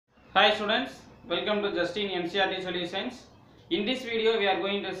Hi students, welcome to Justin NCERT Solutions. In this video we are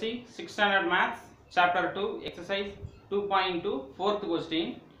going to see 6th standard maths chapter 2 exercise 2.2 fourth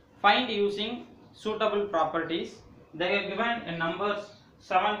question. Find using suitable properties. They are given in numbers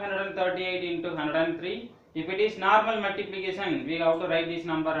 738 into 103. If it is normal multiplication, we have to write this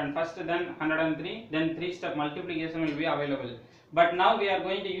number and first then 103, then 3-step multiplication will be available. But now we are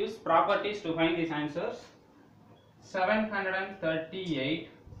going to use properties to find these answers. 738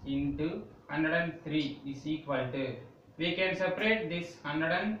 into 103 is equal to, we can separate this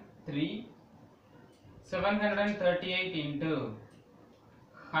 103, 738 into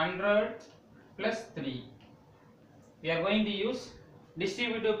 100 plus 3. We are going to use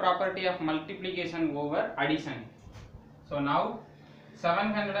distributive property of multiplication over addition. So now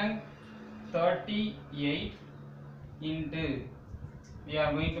 738 into, we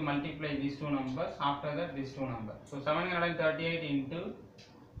are going to multiply these two numbers, after that these two numbers. So 738 into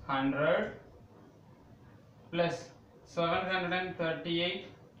 100 plus 738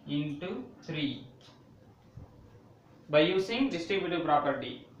 into 3 by using distributive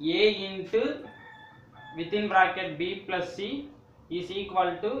property. A into within bracket B plus C is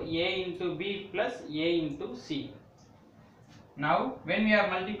equal to A into B plus A into C. Now when we are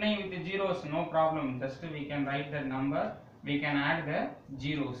multiplying with the zeros, no problem, just we can write the number, we can add the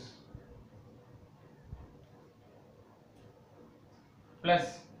zeros.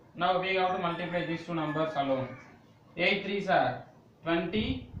 Plus, now we have to multiply these two numbers alone. 8 3s are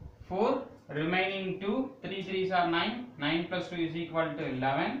 24, remaining 2, 3 3s are 9, 9 plus 2 is equal to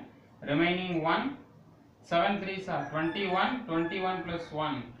 11, remaining 1, 7 3s are 21, 21 plus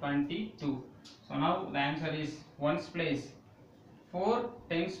 1, 22. So now the answer is 1's place 4,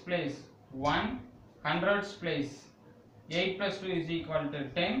 10's place 1, 100's place 8 plus 2 is equal to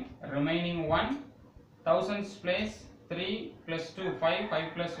 10, remaining 1, 1000's place 3 plus 2, 5,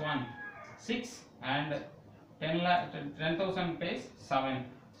 5 plus 1, 6 and 10,000 place 7.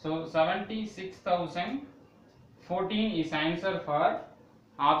 So 76,014 is answer for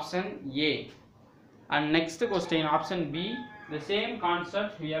option A. And next question, option B, the same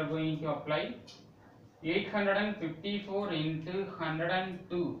concept we are going to apply. 854 into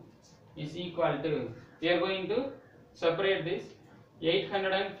 102 is equal to, we are going to separate this.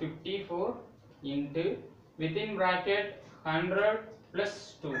 854 into within bracket 100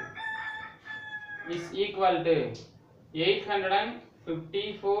 plus 2 is equal to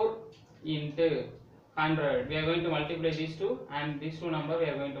 854 into 100. We are going to multiply these two and these two number we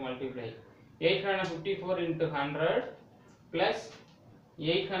are going to multiply. 854 into 100 plus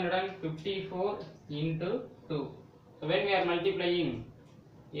 854 into 2. So when we are multiplying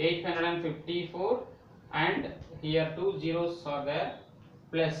 854 and here 2 zeros are there,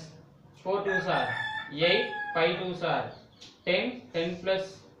 plus 4 2s are 8, 5 2s are 10, 10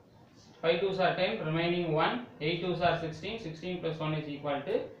 plus 5 2s are 10, remaining 1, 8 2s are 16, 16 plus 1 is equal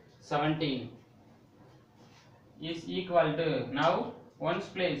to 17 is equal to, now 1's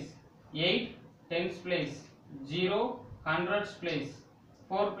place 8, 10's place 0, 100's place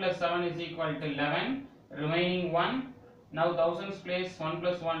 4 plus 7 is equal to 11, remaining 1, now 1000's place 1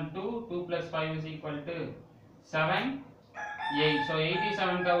 plus 1 2, 2 plus 5 is equal to 7, 8. So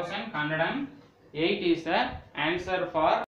 87,108 is the answer for